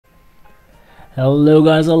Hello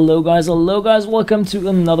guys, hello guys, hello guys, welcome to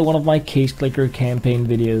another one of my case clicker campaign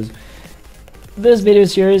videos. This video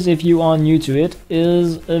series, if you are new to it,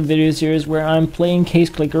 is a video series where I'm playing case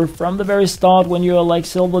clicker from the very start when you're like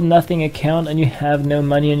silver nothing account and you have no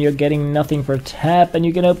money and you're getting nothing per tap and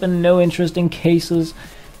you can open no interesting cases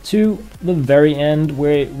to the very end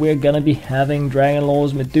where we're gonna be having Dragon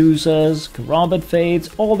Lords, Medusas, Karambit Fates,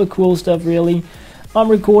 all the cool stuff really. I'm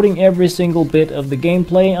recording every single bit of the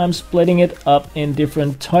gameplay. I'm splitting it up in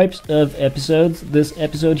different types of episodes. This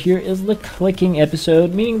episode here is the clicking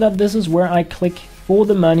episode, meaning that this is where I click for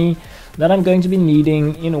the money that I'm going to be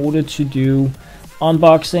needing in order to do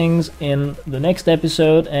unboxings in the next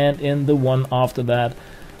episode and in the one after that.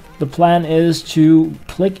 The plan is to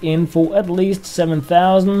click in for at least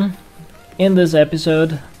 7,000 in this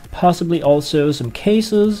episode, possibly also some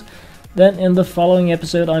cases. Then in the following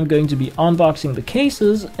episode I'm going to be unboxing the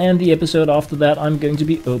cases, and the episode after that I'm going to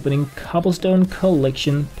be opening Cobblestone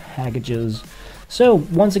Collection packages. So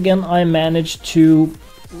once again I managed to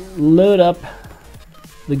load up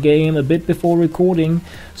the game a bit before recording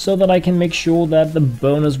so that I can make sure that the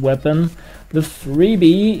bonus weapon, the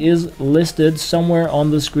freebie, is listed somewhere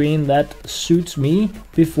on the screen that suits me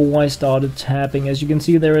before I started tapping. As you can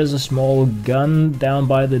see, there is a small gun down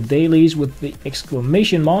by the dailies with the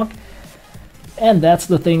exclamation mark. And that's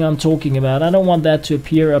the thing I'm talking about. I don't want that to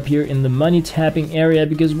appear up here in the money tapping area,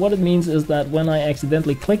 because what it means is that when I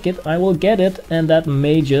accidentally click it, I will get it, and that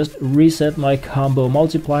may just reset my combo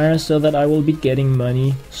multiplier so that I will be getting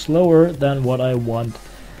money slower than what I want.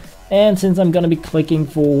 And since I'm gonna be clicking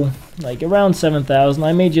for like around 7,000,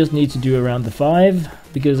 I may just need to do around the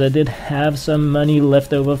 5, because I did have some money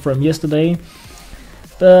left over from yesterday.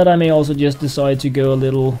 But I may also just decide to go a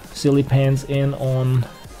little silly pants in on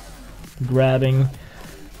grabbing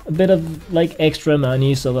a bit of like extra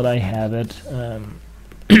money so that I have it.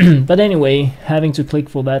 But anyway, having to click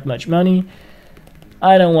for that much money,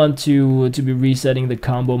 I don't want to be resetting the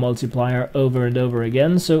combo multiplier over and over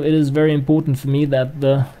again, so it is very important for me that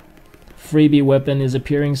the freebie weapon is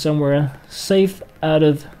appearing somewhere safe, out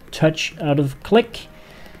of touch, out of click,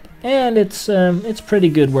 and it's pretty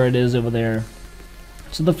good where it is over there.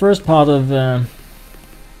 So the first part of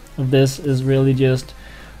this is really just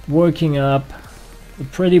working up a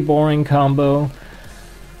pretty boring combo.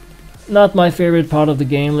 Not my favorite part of the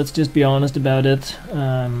game, let's just be honest about it.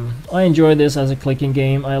 I enjoy this as a clicking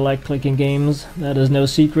game. I like clicking games, that is no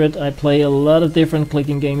secret. I play a lot of different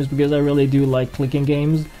clicking games because I really do like clicking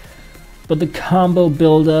games. But the combo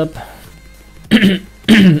build up,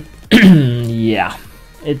 yeah,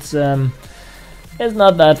 it's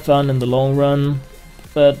not that fun in the long run.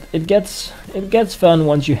 But it gets fun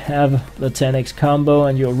once you have the 10x combo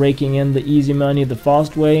and you're raking in the easy money the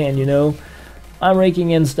fast way. And you know, I'm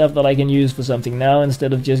raking in stuff that I can use for something now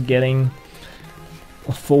instead of just getting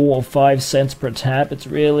 4 or 5 cents per tap. It's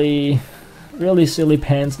really silly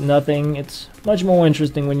pants, nothing. It's much more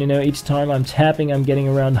interesting when you know each time I'm tapping I'm getting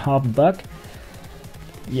around half a buck.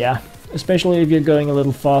 Yeah, especially if you're going a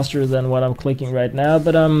little faster than what I'm clicking right now.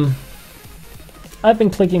 But I've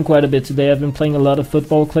been clicking quite a bit today. I've been playing a lot of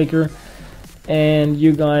football clicker, and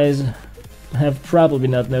you guys have probably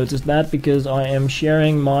not noticed that because I am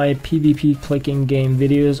sharing my PvP clicking game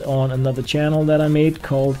videos on another channel that I made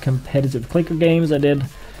called Competitive Clicker Games. I did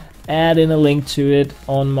add in a link to it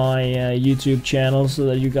on my YouTube channel so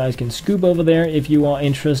that you guys can scoop over there if you are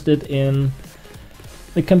interested in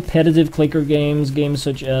the competitive clicker games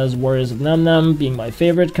such as Warriors of Num Num being my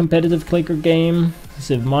favorite competitive clicker game,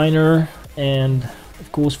 Civ Minor, and of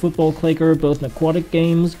course Football Clicker, both aquatic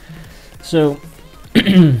games. So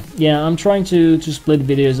yeah, I'm trying to split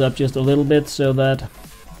videos up just a little bit so that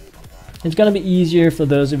it's gonna be easier for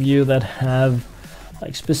those of you that have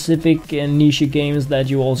like specific and niche games that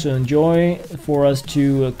you also enjoy, for us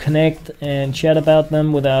to connect and chat about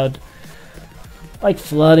them without like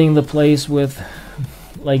flooding the place with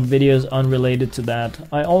like videos unrelated to that.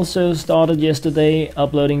 I also started yesterday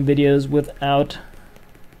uploading videos without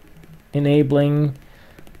enabling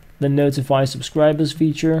the notify subscribers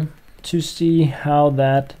feature, to see how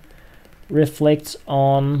that reflects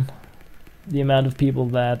on the amount of people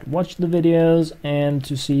that watch the videos, and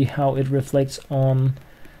to see how it reflects on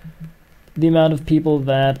the amount of people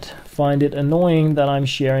that find it annoying that I'm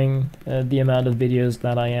sharing the amount of videos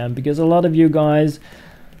that I am. Because a lot of you guys,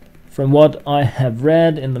 from what I have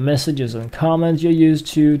read in the messages and comments, you're used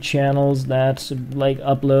to channels that like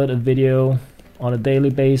upload a video on a daily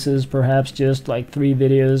basis, perhaps just like 3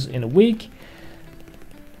 videos in a week.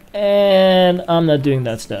 And I'm not doing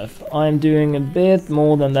that stuff. I'm doing a bit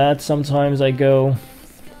more than that. Sometimes I go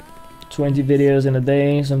 20 videos in a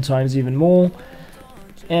day, sometimes even more.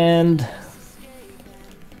 And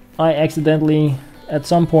I accidentally, at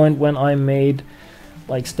some point when I made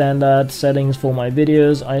like standard settings for my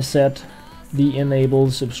videos, I set the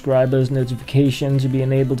enable subscribers notification to be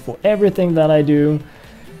enabled for everything that I do,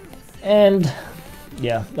 and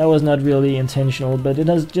yeah, that was not really intentional, but it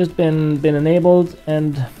has just been enabled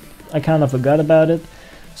and I kind of forgot about it.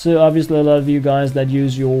 So obviously a lot of you guys that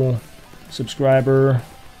use your subscriber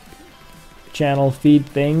channel feed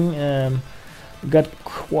thing got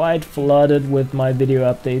quite flooded with my video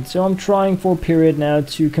updates, so I'm trying for a period now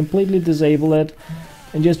to completely disable it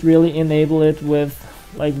and just really enable it with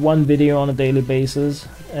like one video on a daily basis.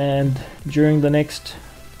 And during the next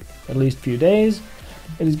at least few days,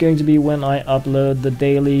 it is going to be when I upload the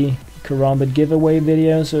daily Karambit giveaway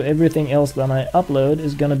video. So everything else that I upload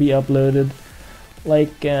is gonna be uploaded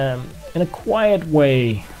like in a quiet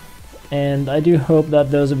way. And I do hope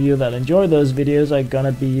that those of you that enjoy those videos are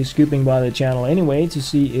gonna be scooping by the channel anyway to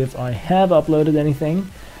see if I have uploaded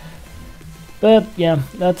anything. But yeah,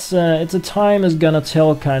 that's it's a time is gonna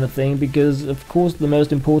tell kind of thing, because of course the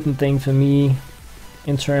most important thing for me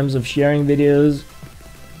in terms of sharing videos,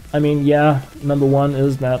 I mean, yeah, number one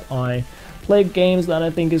is that I play games that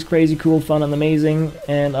I think is crazy cool, fun and amazing,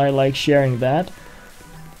 and I like sharing that.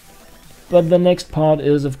 But the next part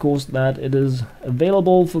is, of course, that it is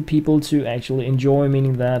available for people to actually enjoy,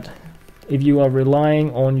 meaning that if you are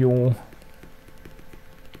relying on your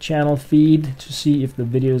channel feed to see if the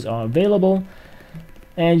videos are available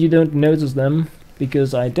and you don't notice them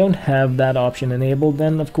because I don't have that option enabled,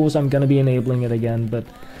 then of course I'm gonna be enabling it again. But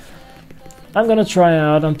I'm gonna try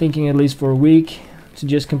out, I'm thinking at least for a week, to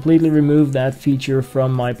just completely remove that feature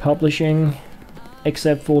from my publishing,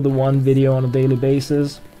 except for the one video on a daily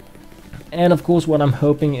basis. And of course what I'm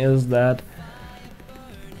hoping is that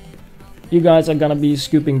you guys are gonna be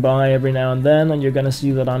scooping by every now and then, and you're gonna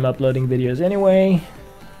see that I'm uploading videos anyway,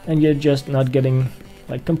 and you're just not getting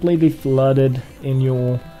like completely flooded in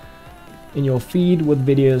your feed with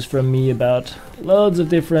videos from me about loads of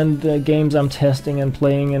different games I'm testing and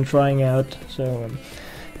playing and trying out. So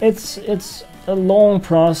it's a long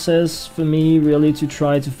process for me really to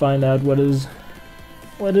try to find out what is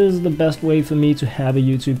the best way for me to have a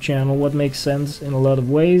YouTube channel, what makes sense in a lot of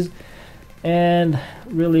ways, and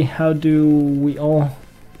really how do we all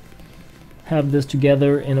have this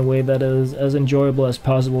together in a way that is as enjoyable as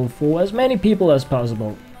possible for as many people as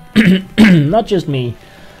possible. Not just me,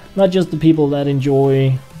 not just the people that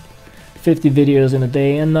enjoy 50 videos in a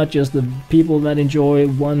day, and not just the people that enjoy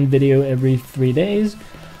one video every 3 days.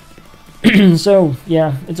 So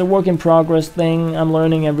yeah, it's a work in progress thing. I'm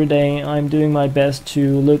learning every day. I'm doing my best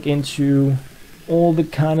to look into all the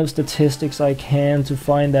kind of statistics I can to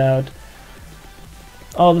find out,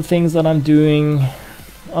 all the things that I'm doing,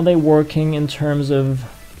 are they working in terms of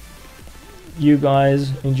you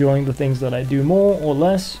guys enjoying the things that I do more or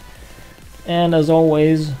less. And as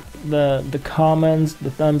always, the comments,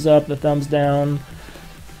 the thumbs up, the thumbs down,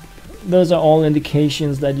 those are all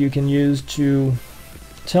indications that you can use to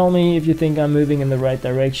tell me if you think I'm moving in the right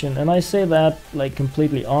direction. And I say that like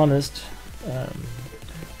completely honest.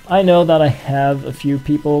 I know that I have a few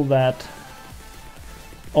people that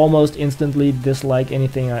almost instantly dislike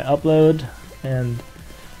anything I upload, and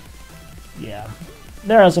yeah,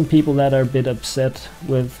 there are some people that are a bit upset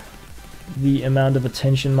with the amount of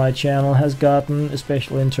attention my channel has gotten,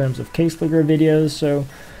 especially in terms of case clicker videos. So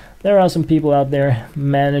there are some people out there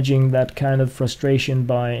managing that kind of frustration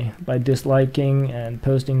by disliking and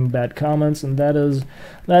posting bad comments, and that is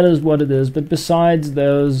what it is. But besides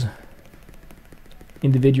those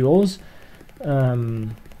individuals,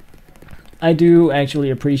 I do actually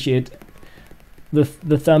appreciate the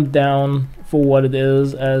thumb down for what it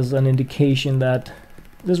is, as an indication that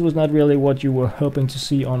this was not really what you were hoping to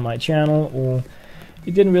see on my channel, or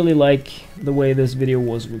you didn't really like the way this video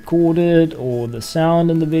was recorded, or the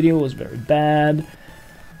sound in the video was very bad.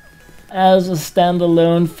 As a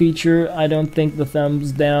standalone feature, I don't think the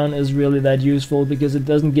thumbs down is really that useful, because it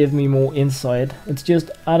doesn't give me more insight. It's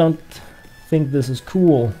just, I don't think this is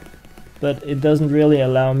cool, but it doesn't really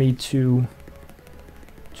allow me to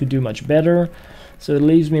do much better. So it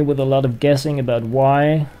leaves me with a lot of guessing about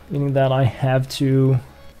why, meaning that I have to,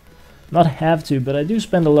 not have to, but I do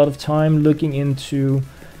spend a lot of time looking into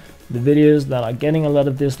the videos that are getting a lot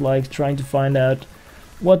of dislikes, trying to find out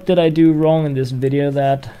what did I do wrong in this video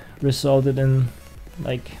that resulted in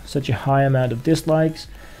like such a high amount of dislikes,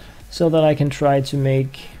 so that I can try to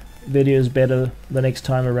make videos better the next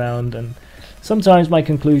time around. And sometimes my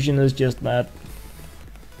conclusion is just that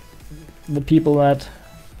the people that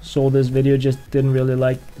saw this video just didn't really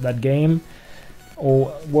like that game,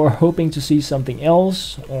 or were hoping to see something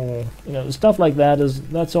else, or you know, stuff like that.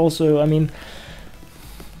 That's also, I mean,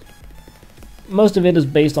 most of it is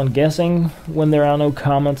based on guessing when there are no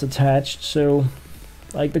comments attached. So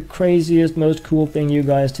like the craziest, most cool thing you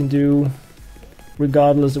guys can do,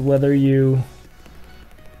 regardless of whether you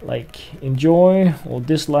like enjoy or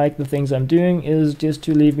dislike the things I'm doing, is just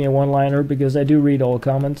to leave me a one-liner, because I do read all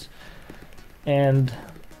comments and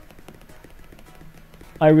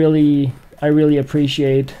I really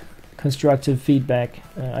appreciate constructive feedback.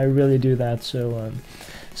 I really do that.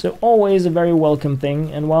 So always a very welcome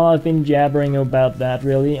thing. And while I've been jabbering about that,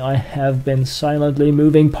 really, I have been silently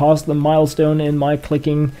moving past the milestone in my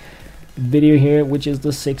clicking video here, which is the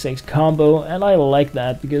 6x combo. And I like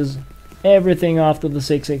that, because everything after the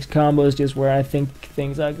 6x combo is just where I think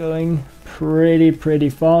things are going pretty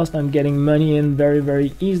fast. I'm getting money in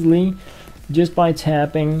very easily just by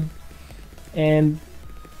tapping. And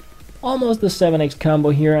almost the 7x combo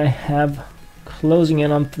here I have closing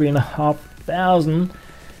in on 3,500.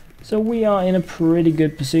 So we are in a pretty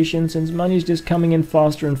good position, since money is just coming in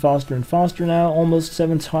faster and faster now, almost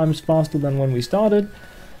 7 times faster than when we started.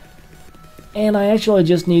 And I actually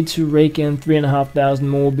just need to rake in 3,500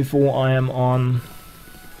 more before I am on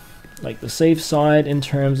like the safe side in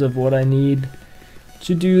terms of what I need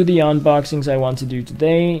to do the unboxings I want to do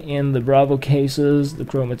today in the Bravo cases, the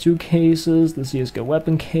Chroma 2 cases, the CSGO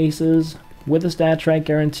weapon cases with the stat track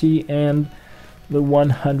guarantee, and the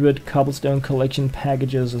 100 cobblestone collection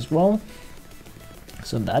packages as well.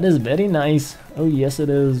 So that is very nice. Oh yes, it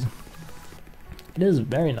is. It is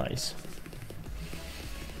very nice.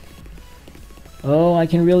 Oh, I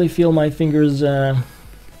can really feel my fingers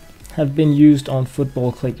have been used on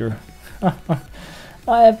football clicker.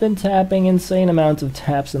 I have been tapping insane amounts of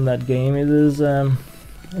taps in that game. It is a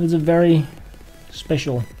very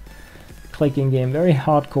special clicking game, very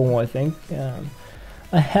hardcore, I think.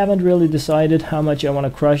 I haven't really decided how much I want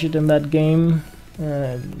to crush it in that game.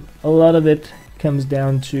 A lot of it comes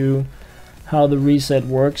down to how the reset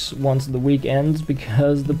works once the week ends,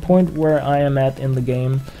 because the point where I am at in the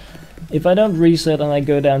game, if I don't reset and I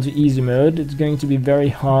go down to easy mode, it's going to be very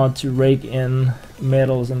hard to rake in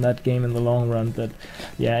medals in that game in the long run. But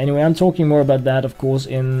yeah, anyway, I'm talking more about that, of course,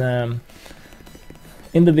 in the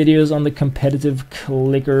videos on the competitive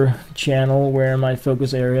clicker channel, where my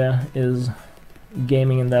focus area is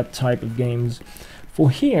gaming in that type of games. For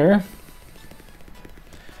here,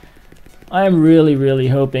 I am really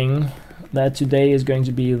hoping that today is going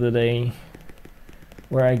to be the day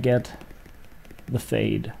where I get the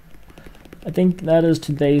fade. I think that is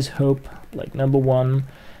today's hope, like number one.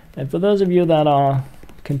 And for those of you that are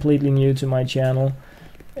completely new to my channel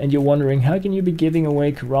and you're wondering how can you be giving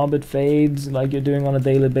away karambit fades like you're doing on a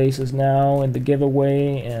daily basis now in the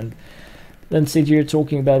giveaway, and then sit here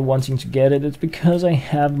talking about wanting to get it, it's because I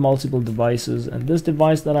have multiple devices, and this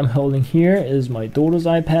device that I'm holding here is my daughter's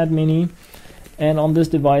iPad mini, and on this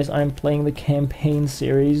device I'm playing the campaign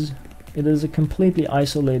series. It is a completely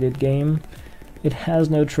isolated game. It has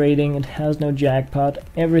no trading, it has no jackpot.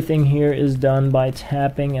 Everything here is done by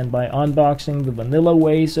tapping and by unboxing the vanilla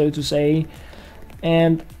way, so to say.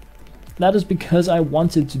 And that is because I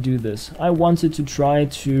wanted to do this. I wanted to try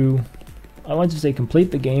to, I want to say complete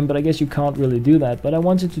the game, but I guess you can't really do that. But I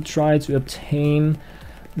wanted to try to obtain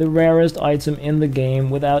the rarest item in the game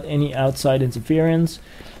without any outside interference,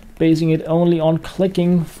 basing it only on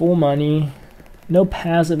clicking for money. No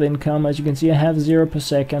passive income. As you can see, I have 0 per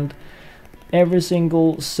second. Every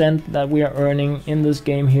single cent that we are earning in this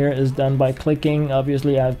game here is done by clicking.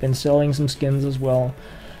 Obviously, I've been selling some skins as well.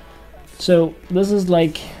 So this is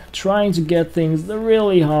like trying to get things the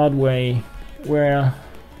really hard way, where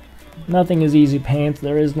nothing is easy paint.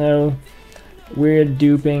 There is no weird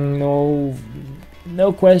duping, no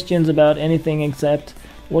questions about anything except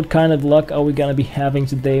what kind of luck are we gonna be having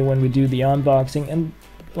today when we do the unboxing. And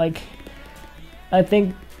like, I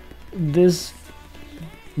think this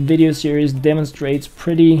video series demonstrates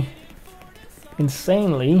pretty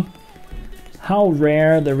insanely how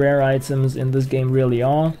rare the rare items in this game really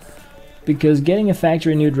are, because getting a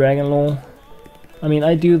factory new Dragon Lore, I mean,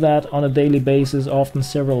 I do that on a daily basis, often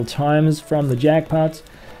several times from the jackpots,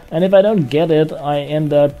 and if I don't get it, I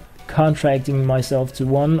end up contracting myself to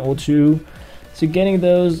 1 or 2. So getting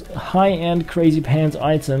those high-end crazy pants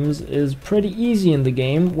items is pretty easy in the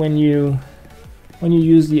game when you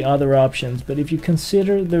use the other options. But if you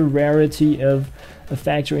consider the rarity of a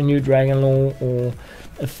factory new Dragon Lore, or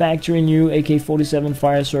a factory new AK-47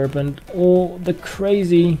 Fire Serpent, or the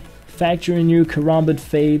crazy factory new Karambit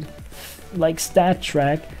Fade like stat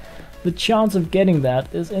track, the chance of getting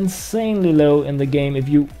that is insanely low in the game if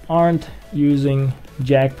you aren't using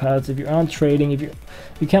jackpots, if you aren't trading, if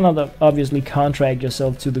you cannot obviously contract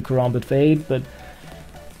yourself to the Karambit Fade, but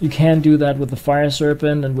You can do that with the Fire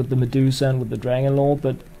Serpent and with the Medusa and with the Dragon Lord,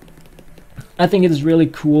 but I think it is really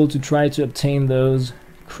cool to try to obtain those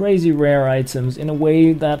crazy rare items in a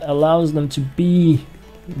way that allows them to be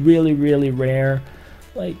really, really rare,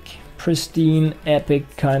 like pristine,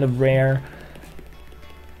 epic kind of rare.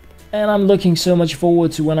 And I'm looking so much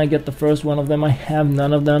forward to when I get the first one of them. I have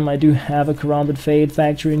none of them. I do have a Karambit Fade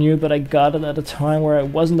Factory New, but I got it at a time where I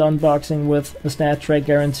wasn't unboxing with a stat track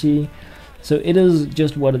guarantee. So it is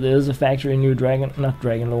just what it is, a Factory New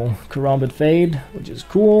Karambit Fade, which is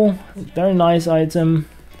cool. It's a very nice item.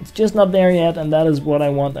 It's just not there yet, and that is what I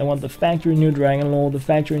want. I want the Factory New Dragon Lord, the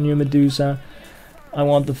Factory New Medusa. I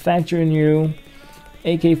want the Factory New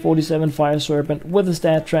AK-47 Fire Serpent with a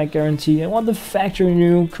stat track guarantee. I want the Factory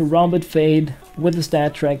New Karambit Fade with a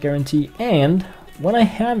stat track guarantee. And when I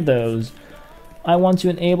have those, I want to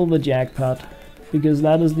enable the jackpot, because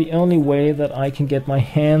that is the only way that I can get my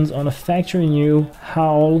hands on a Factory New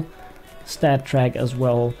Howl stat track as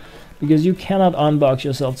well. Because you cannot unbox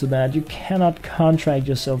yourself to that, you cannot contract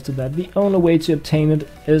yourself to that. The only way to obtain it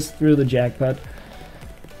is through the jackpot.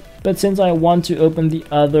 But since I want to open the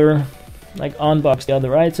other, like unbox the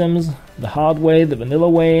other items, the hard way, the vanilla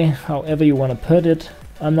way, however you want to put it,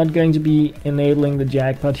 I'm not going to be enabling the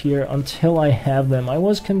jackpot here until I have them. I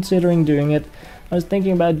was considering doing it, I was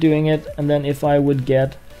thinking about doing it, and then if I would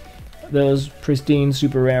get those pristine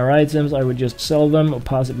super rare items, I would just sell them or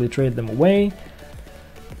possibly trade them away.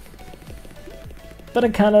 But I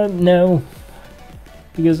kinda know,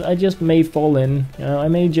 because I just may fall in, you know, I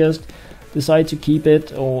may just decide to keep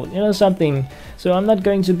it, or you know, something. So I'm not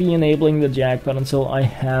going to be enabling the jackpot until I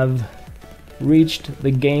have reached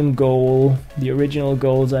the game goal, the original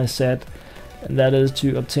goals I set, and that is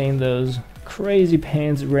to obtain those crazy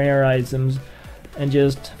pants rare items and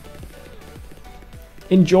just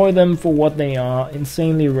enjoy them for what they are.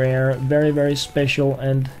 Insanely rare, very, very special,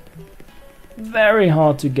 and very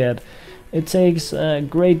hard to get. It takes a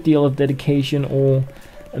great deal of dedication or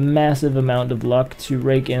a massive amount of luck to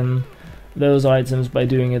rake in those items by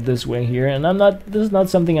doing it this way here. And this is not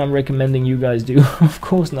something I'm recommending you guys do. Of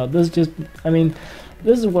course not. This is just, I mean,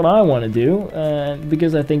 this is what I want to do,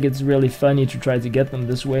 because I think it's really funny to try to get them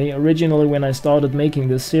this way. Originally, when I started making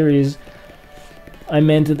this series, I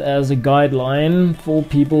meant it as a guideline for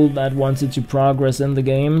people that wanted to progress in the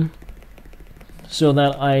game, so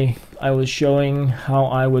that I was showing how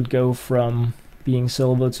I would go from being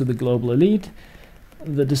silver to the global elite,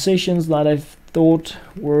 the decisions that I thought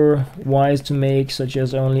were wise to make, such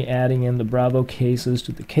as only adding in the Bravo cases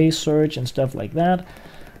to the case search and stuff like that.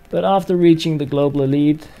 But after reaching the global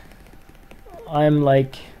elite, I'm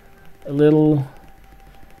like a little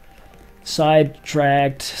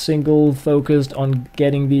sidetracked, single focused on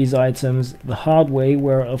getting these items the hard way,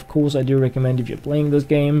 where of course I do recommend, if you're playing this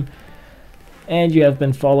game and you have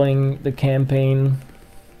been following the campaign,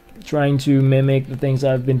 trying to mimic the things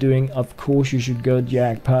I've been doing, of course you should go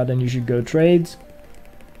jackpot and you should go trades.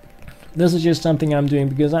 This is just something I'm doing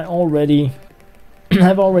because I already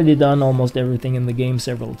have already done almost everything in the game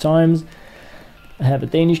several times. I have a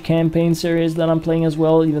Danish campaign series that I'm playing as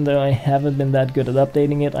well, even though I haven't been that good at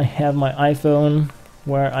updating it. I have my iPhone,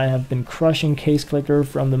 where I have been crushing Case Clicker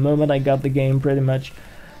from the moment I got the game, pretty much.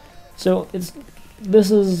 So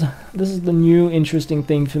this is the new interesting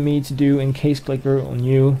thing for me to do in Case Clicker, or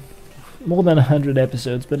new, more than 100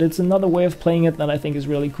 episodes, but it's another way of playing it that I think is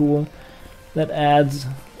really cool, that adds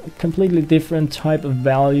a completely different type of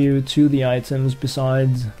value to the items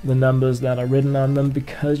besides the numbers that are written on them,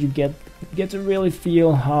 because you get to really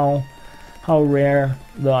feel how rare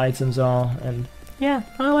the items are. And yeah,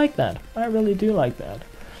 I like that. I really do like that.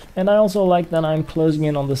 And I also like that I'm closing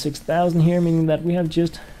in on the 6,000 here, meaning that we have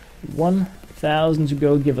just 1,000 to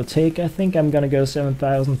go, give or take. I think I'm gonna go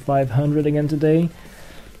 7,500 again today.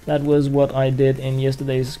 That was what I did in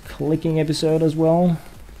yesterday's clicking episode as well.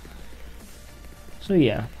 So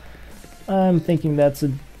yeah, I'm thinking that's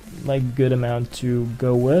a good amount to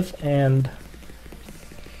go with. And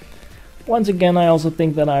once again, I also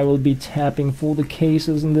think that I will be tapping for the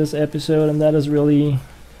cases in this episode, and that is really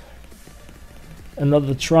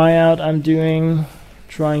another tryout I'm doing,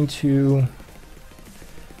 trying to,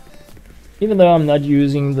 even though I'm not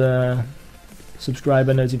using the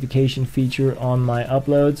subscriber notification feature on my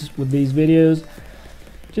uploads with these videos,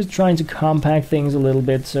 just trying to compact things a little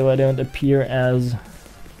bit so I don't appear as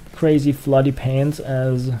crazy floody pants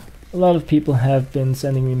as a lot of people have been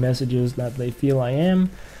sending me messages that they feel I am,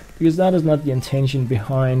 because that is not the intention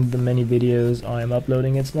behind the many videos I am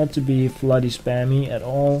uploading. It's not to be floody spammy at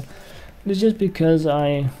all. It's just because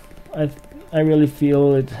I really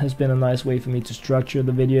feel it has been a nice way for me to structure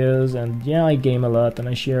the videos, and yeah, I game a lot and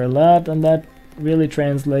I share a lot, and that really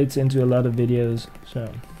translates into a lot of videos.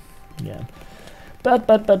 So yeah,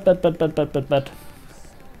 but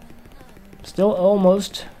still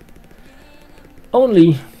almost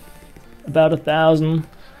only about 1,000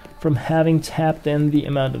 from having tapped in the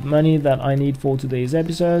amount of money that I need for today's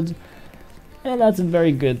episodes, and that's a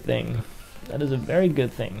very good thing. That is a very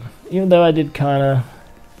good thing. Even though I did kinda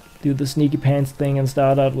do the sneaky pants thing and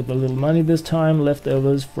start out with a little money this time,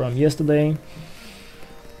 leftovers from yesterday,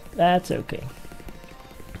 that's okay.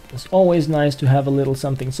 It's always nice to have a little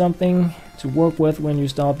something to work with when you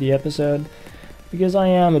start the episode, because I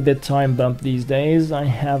am a bit time bumped these days. I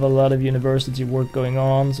have a lot of university work going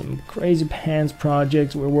on, some crazy pants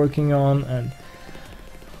projects we're working on, and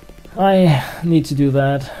I need to do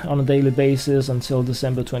that on a daily basis until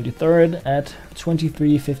December 23rd at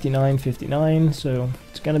 23:59:59, so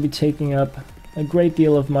it's gonna be taking up a great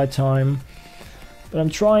deal of my time. But I'm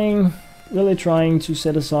really trying to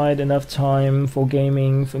set aside enough time for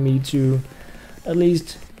gaming for me to at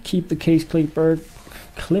least keep the Case Clipper,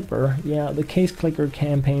 the Case Clicker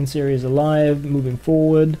campaign series alive, moving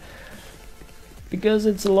forward, because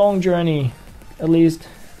it's a long journey. At least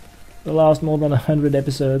the last more than 100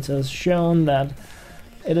 episodes has shown that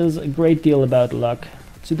it is a great deal about luck.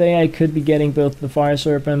 Today I could be getting both the Fire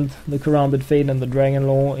Serpent, the Karambit Fate, and the Dragon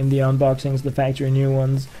Law in the unboxings, the factory new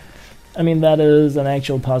ones. I mean, that is an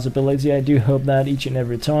actual possibility. I do hope that each and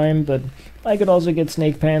every time, but I could also get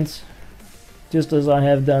Snake Pants, just as I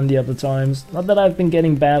have done the other times. Not that I've been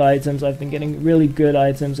getting bad items, I've been getting really good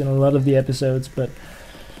items in a lot of the episodes, but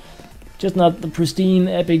just not the pristine,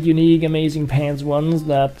 epic, unique, amazing pants ones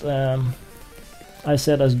that I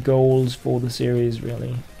set as goals for the series,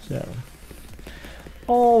 really. So,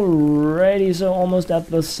 alrighty, so almost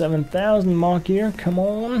at the 7,000 mark here. Come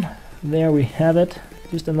on, there we have it.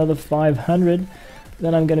 Just another 500.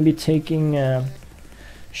 Then I'm gonna be taking a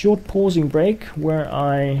short pausing break where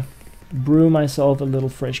I brew myself a little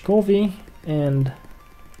fresh coffee and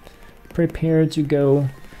prepare to go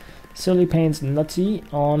silly paints nutsy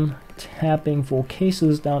on tapping for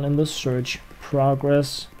cases down in the search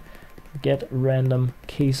progress. Get random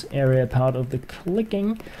case area part of the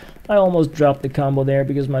clicking. I almost dropped the combo there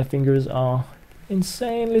because my fingers are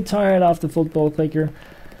insanely tired after football clicker.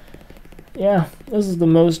 Yeah, this is the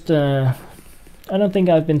most I don't think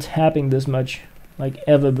I've been tapping this much like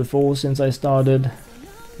ever before since I started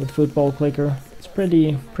with football clicker. It's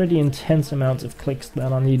pretty intense amounts of clicks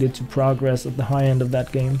that are needed to progress at the high end of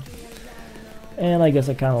that game, and I guess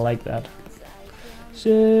I kind of like that.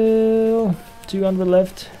 So 200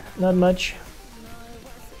 left, not much.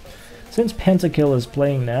 Since Pentakill is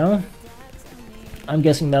playing now, I'm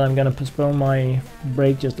guessing that I'm gonna postpone my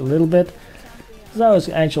break just a little bit, because I was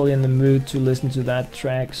actually in the mood to listen to that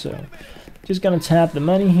track. So just gonna tap the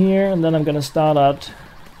money here, and then I'm gonna start out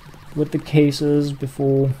with the cases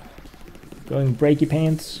before going breaky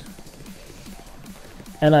pants.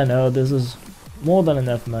 And I know this is more than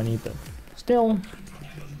enough money, but still,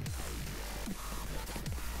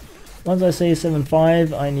 once I say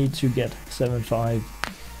 7.5, I need to get 7.5.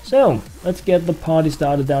 So let's get the party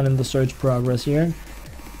started down in the search progress here.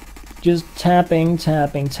 Just tapping.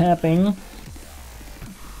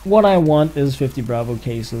 What I want is 50 Bravo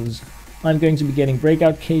cases. I'm going to be getting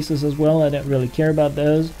breakout cases as well. I don't really care about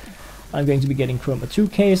those. I'm going to be getting Chroma 2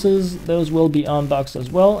 cases. Those will be unboxed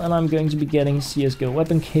as well. And I'm going to be getting CSGO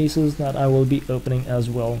weapon cases that I will be opening as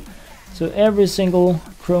well. So every single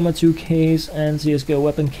Chroma 2 case and CSGO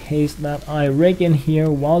weapon case that I rake in here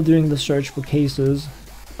while doing the search for cases,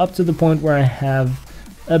 up to the point where I have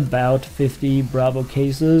about 50 Bravo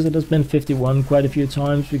cases. It has been 51 quite a few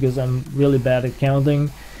times because I'm really bad at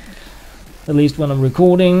counting. At least when I'm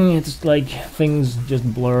recording, it's like things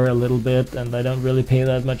just blur a little bit and I don't really pay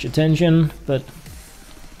that much attention. But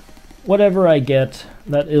whatever I get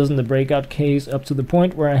that isn't the breakout case, up to the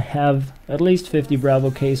point where I have at least 50 Bravo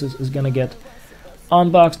cases, is gonna get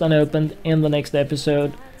unboxed and opened in the next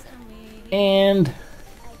episode. And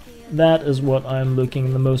that is what I'm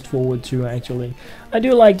looking the most forward to, actually. I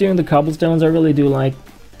do like doing the cobblestones, I really do like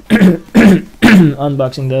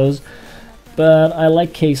unboxing those. But I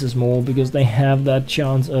like cases more because they have that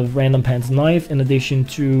chance of random pants knife in addition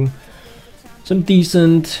to some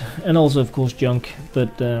decent and also of course junk,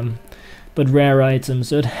 but rare items.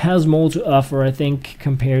 So it has more to offer, I think,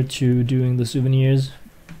 compared to doing the souvenirs.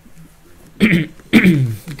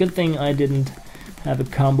 Good thing I didn't have a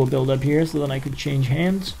combo build up here so that I could change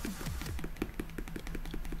hands.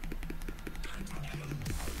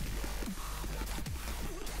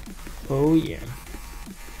 Oh yeah.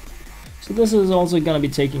 So this is also gonna be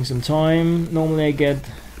taking some time. Normally I get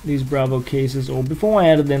these Bravo cases, or before I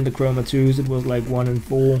added in the Chroma 2s, it was like 1 in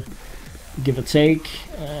 4 give or take.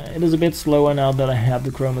 It is a bit slower now that I have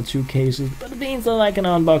the Chroma 2 cases, but it means that I can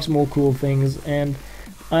unbox more cool things, and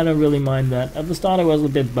I don't really mind that. At the start I was a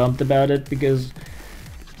bit bummed about it because,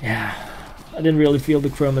 yeah, I didn't really feel the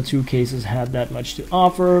Chroma 2 cases had that much to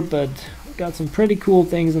offer, but got some pretty cool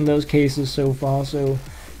things in those cases so far, so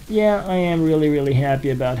yeah, I am really happy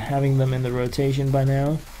about having them in the rotation by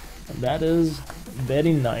now, and that is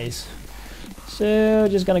very nice. So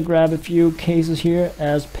just gonna grab a few cases here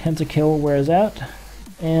as Pentakill wears out,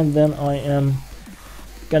 and then I am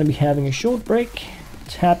gonna be having a short break,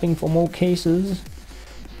 tapping for more cases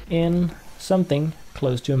in something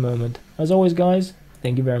close to a moment. As always guys,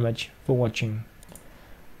 thank you very much for watching.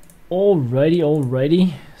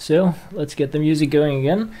 Alrighty, so let's get the music going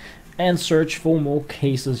again and search for more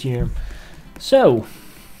cases here. So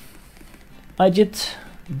I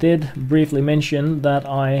did briefly mention that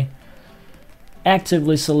I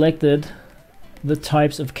actively selected the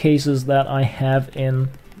types of cases that I have in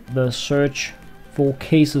the search for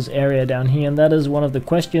cases area down here, and that is one of the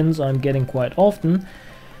questions I'm getting quite often.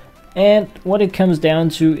 And what it comes down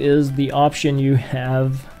to is the option you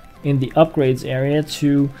have in the upgrades area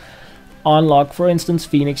to unlock, for instance,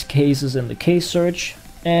 Phoenix cases in the case search.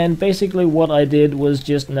 And basically what I did was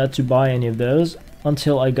just not to buy any of those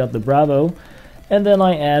until I got the Bravo, and then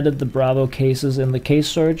I added the Bravo cases in the case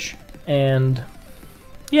search, and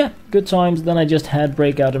yeah, good times. Then I just had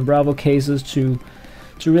Breakout and Bravo cases to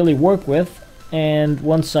really work with. And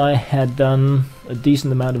once I had done a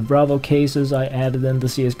decent amount of Bravo cases, I added in the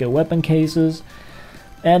CSGO weapon cases,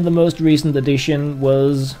 and the most recent addition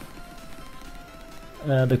was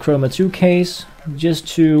the Chroma 2 case, just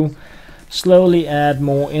to slowly add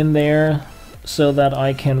more in there so that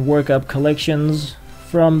I can work up collections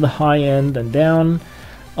from the high end and down.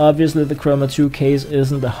 Obviously the Chroma 2 case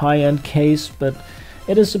isn't the high end case, but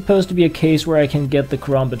it is supposed to be a case where I can get the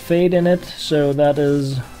Karambit Fade in it, so that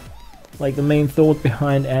is like the main thought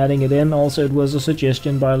behind adding it in. Also, it was a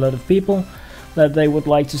suggestion by a lot of people that they would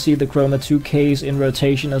like to see the Chroma 2 case in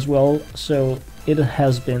rotation as well, so it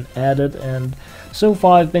has been added, and so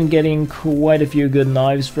far I've been getting quite a few good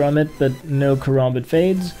knives from it, but no Karambit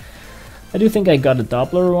Fades. I do think I got a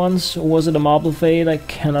Doppler once, or was it a Marble Fade? I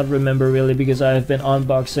cannot remember really, because I have been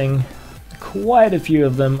unboxing quite a few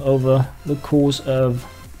of them over the course of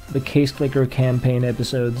the Case Clicker campaign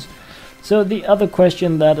episodes. So the other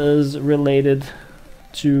question that is related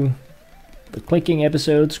to the clicking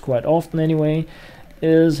episodes, quite often anyway,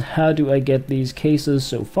 is how do I get these cases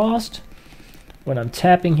so fast? When I'm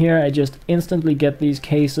tapping here, I just instantly get these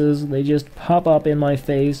cases. They just pop up in my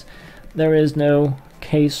face. There is no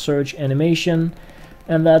case search animation,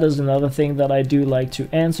 and that is another thing that I do like to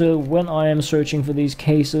answer when I am searching for these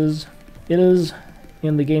cases. It is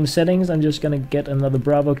in the game settings. I'm just gonna get another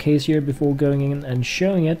Bravo case here before going in and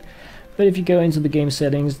showing it. But if you go into the game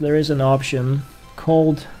settings, there is an option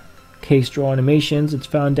called Case Draw Animations. It's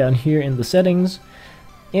found down here in the settings.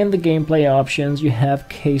 In the gameplay options, you have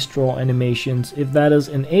Case Draw Animations. If that is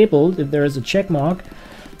enabled, if there is a check mark,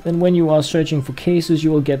 then when you are searching for cases,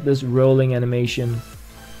 you will get this rolling animation.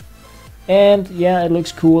 And yeah, it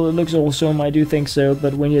looks cool, it looks awesome, I do think so,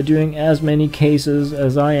 but when you're doing as many cases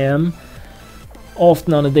as I am,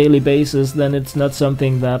 often on a daily basis, then it's not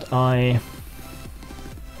something that I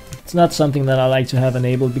like to have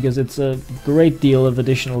enabled, because it's a great deal of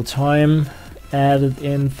additional time added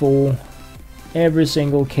in for every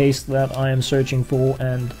single case that I am searching for,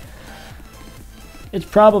 and it's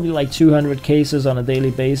probably like 200 cases on a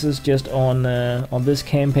daily basis just on this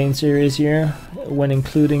campaign series here, when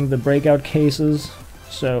including the breakout cases.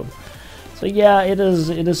 So yeah, it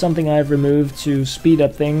is something I've removed to speed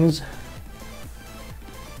up things,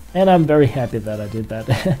 and I'm very happy that I did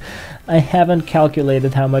that. I haven't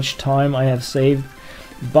calculated how much time I have saved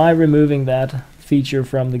by removing that feature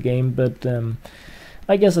from the game, but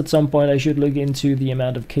I guess at some point I should look into the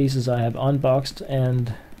amount of cases I have unboxed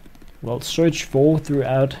and, well, search for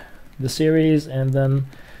throughout the series, and then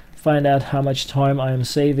find out how much time I am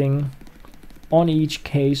saving on each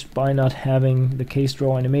case by not having the case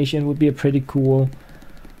draw animation. Would be a pretty cool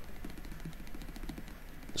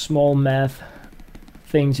small math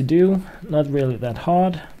thing to do, not really that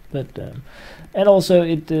hard, but and also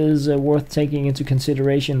it is worth taking into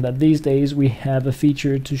consideration that these days we have a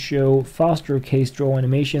feature to show faster case draw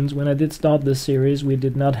animations. When I did start this series, we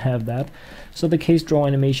did not have that, so the case draw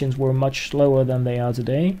animations were much slower than they are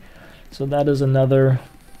today. So that is another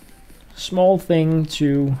small thing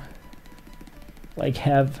to like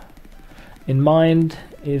have in mind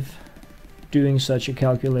if doing such a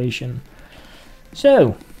calculation.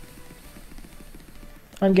 So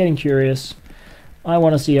I'm getting curious. I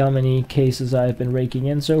want to see how many cases I've been raking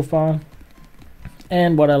in so far.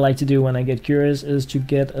 And what I like to do when I get curious is to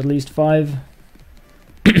get at least 5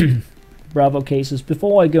 Bravo cases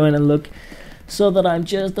before I go in and look, so that I'm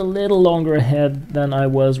just a little longer ahead than I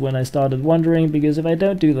was when I started wondering, because if I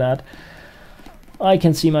don't do that, I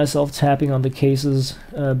can see myself tapping on the cases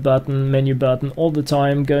menu button all the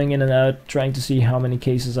time, going in and out, trying to see how many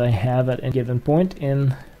cases I have at any given point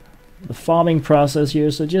in the farming process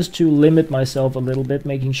here. So just to limit myself a little bit,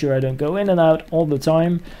 making sure I don't go in and out all the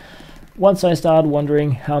time. Once I start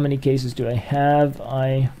wondering how many cases do I have,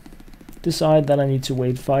 I decide that I need to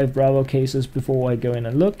wait 5 Bravo cases before I go in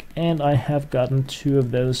and look, and I have gotten 2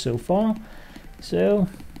 of those so far. So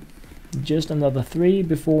just another 3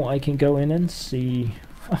 before I can go in and see.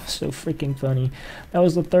 So freaking funny. That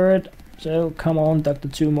was the 3rd, so come on, Dr.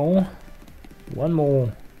 2 more. 1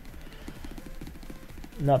 more.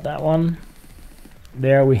 Not that one.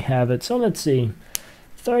 There we have it. So let's see.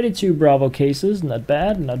 32 Bravo cases, not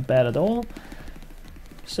bad at all.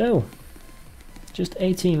 So just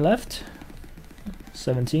 18 left.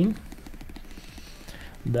 17.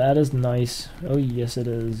 That is nice. Oh yes, it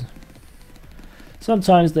is.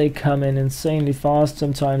 Sometimes they come in insanely fast,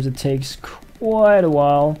 sometimes it takes quite a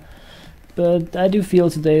while, but I do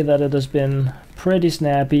feel today that it has been pretty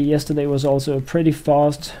snappy. Yesterday was also a pretty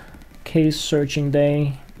fast case searching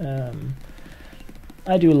day.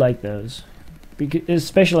 I do like those, because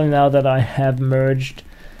especially now that I have merged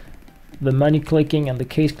the money clicking and the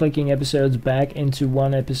case clicking episodes back into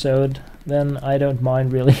one episode. Then I don't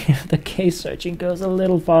mind really if the case searching goes a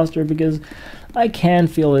little faster, because I can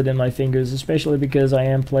feel it in my fingers, especially because I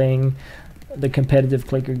am playing the competitive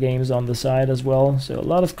clicker games on the side as well, so a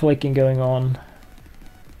lot of clicking going on.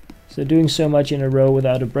 So doing so much in a row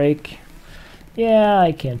without a break, yeah,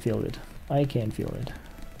 I can feel it. I can feel it.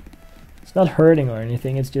 It's not hurting or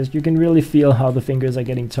anything, it's just you can really feel how the fingers are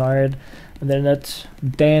getting tired and they're not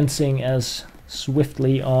dancing as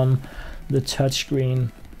swiftly on the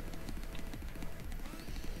touchscreen.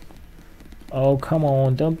 Oh, come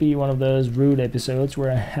on, don't be one of those rude episodes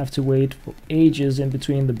where I have to wait for ages in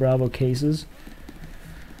between the Bravo cases.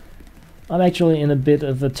 I'm actually in a bit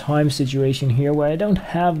of a time situation here where I don't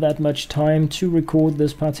have that much time to record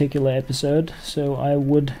this particular episode, so I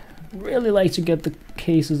would really like to get the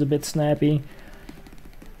cases a bit snappy.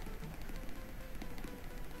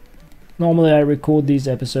 Normally I record these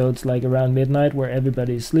episodes like around midnight where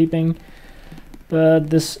everybody is sleeping, but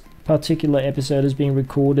this particular episode is being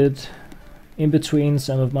recorded in between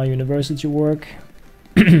some of my university work.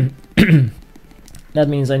 That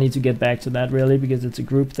means I need to get back to that really, because it's a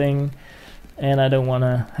group thing and I don't want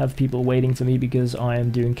to have people waiting for me because I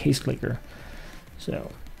am doing case clicker.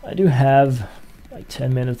 So I do have like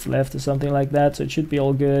 10 minutes left or something like that, so it should be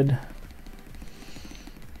all good.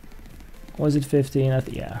 Was it 15?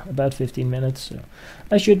 Yeah, about 15 minutes, so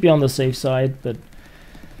I should be on the safe side, but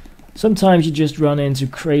sometimes you just run into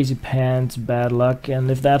crazy pants, bad luck,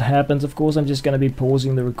 and if that happens, of course, I'm just going to be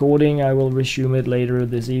pausing the recording. I will resume it later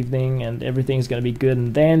this evening, and everything's going to be good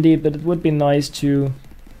and dandy, but it would be nice to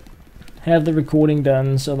have the recording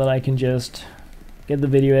done so that I can just get the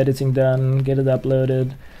video editing done, get it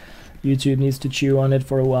uploaded. YouTube needs to chew on it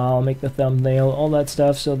for a while, make the thumbnail, all that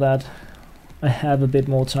stuff, so that I have a bit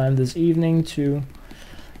more time this evening to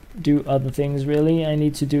do other things really. I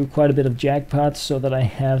need to do quite a bit of jackpots so that I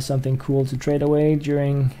have something cool to trade away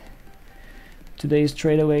during today's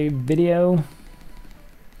trade away video.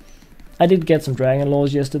 I did get some Dragon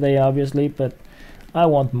Laws yesterday obviously, but I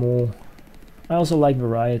want more. I also like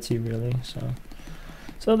variety really,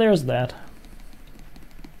 so there's that.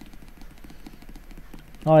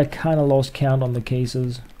 Oh, I kinda lost count on the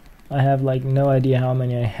cases. I have like no idea how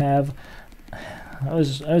many I have. I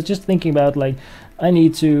was just thinking about like I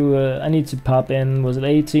need to pop in, was it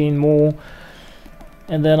 18 more,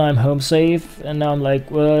 and then I'm home safe, and now I'm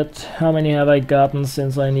like, what, how many have I gotten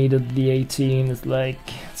since I needed the 18? It's like,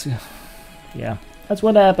 yeah, that's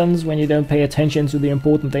what happens when you don't pay attention to the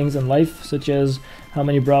important things in life, such as how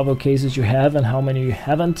many Bravo cases you have and how many you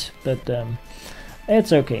haven't, but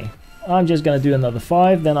it's okay. I'm just gonna do another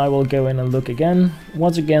 5, then I will go in and look again.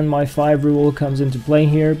 Once again, my 5 rule comes into play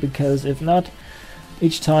here, because if not,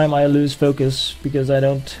 each time I lose focus because I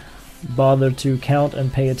don't bother to count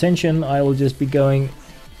and pay attention, I will just be going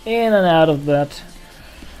in and out of that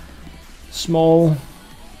small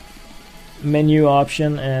menu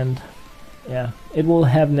option, and yeah, it will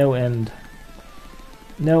have no end.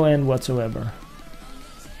 No end whatsoever.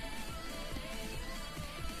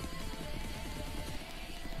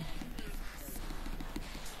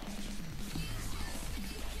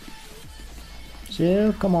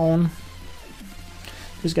 So, come on.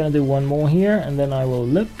 Just gonna do one more here, and then I will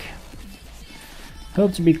look.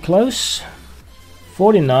 Hope to be close.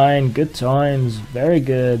 49, good times, very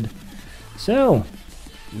good. So,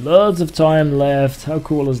 loads of time left, how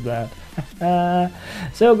cool is that?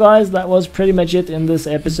 So guys, that was pretty much it in this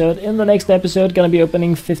episode. In the next episode, gonna be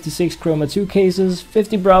opening 56 Chroma 2 cases,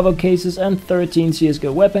 50 Bravo cases, and 13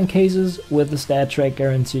 CSGO weapon cases with the stat track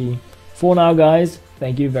guarantee. For now guys,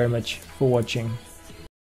 thank you very much for watching.